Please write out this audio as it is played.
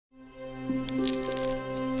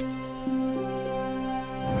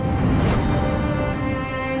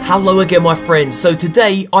Hello again my friends, so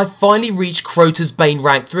today I finally reached Crota's Bane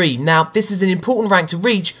rank 3. Now this is an important rank to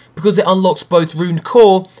reach because it unlocks both Runed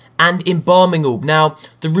Core and Embalming Orb. Now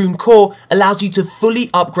the Runed Core allows you to fully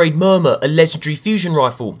upgrade Murmur, a legendary fusion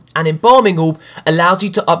rifle, and Embalming Orb allows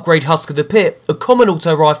you to upgrade Husk of the Pit, a common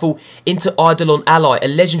auto rifle, into Eidolon Ally, a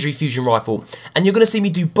legendary fusion rifle. And you're going to see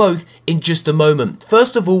me do both in just a moment.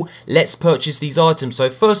 First of all, let's purchase these items.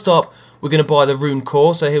 So first up, we're going to buy the Runed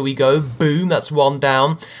Core, so here we go, boom, that's one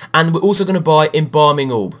down. And we're also going to buy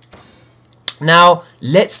Embalming Orb. Now,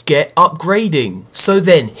 let's get upgrading. So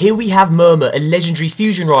then, here we have Murmur, a legendary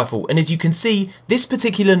fusion rifle, and as you can see, this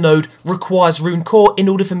particular node requires Runed Core in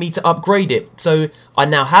order for me to upgrade it. So, I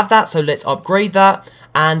now have that, so let's upgrade that,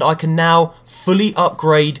 and I can now fully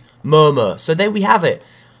upgrade Murmur. So there we have it.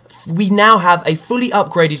 We now have a fully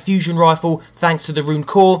upgraded fusion rifle thanks to the Runed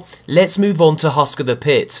Core. Let's move on to Husk of the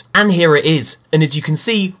Pit. And here it is. And as you can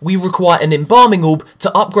see, we require an Embalming Orb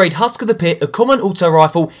to upgrade Husk of the Pit, a common auto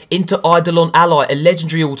rifle, into Eidolon Ally, a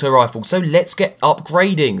legendary auto rifle. So let's get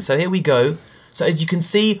upgrading. So here we go. So as you can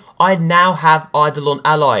see, I now have Eidolon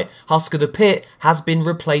Ally. Husk of the Pit has been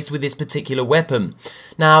replaced with this particular weapon.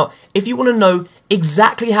 Now, if you want to know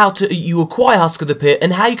exactly how you acquire Husk of the Pit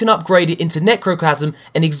and how you can upgrade it into Necrochasm,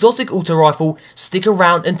 an exotic auto rifle, stick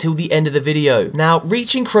around until the end of the video. Now,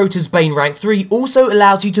 reaching Crota's Bane rank 3 also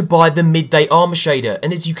allows you to buy the midday armor shader,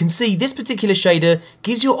 and as you can see, this particular shader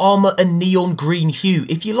gives your armor a neon green hue.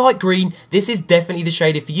 If you like green, this is definitely the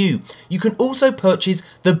shader for you. You can also purchase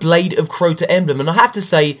the Blade of Crota emblem, and I have to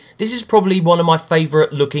say, this is probably one of my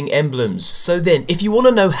favourite looking emblems. So then, if you want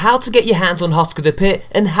to know how to get your hands on Husk of the Pit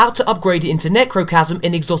and how to upgrade it into Necrochasm,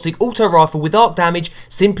 an exotic auto rifle with arc damage,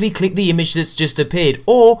 simply click the image that's just appeared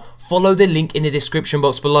or follow the link in the description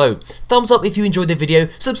box below. Thumbs up if you enjoyed the video,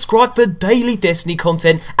 subscribe for daily Destiny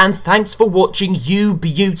content, and thanks for watching, you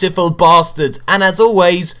beautiful bastards. And as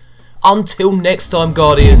always, until next time,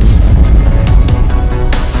 Guardians.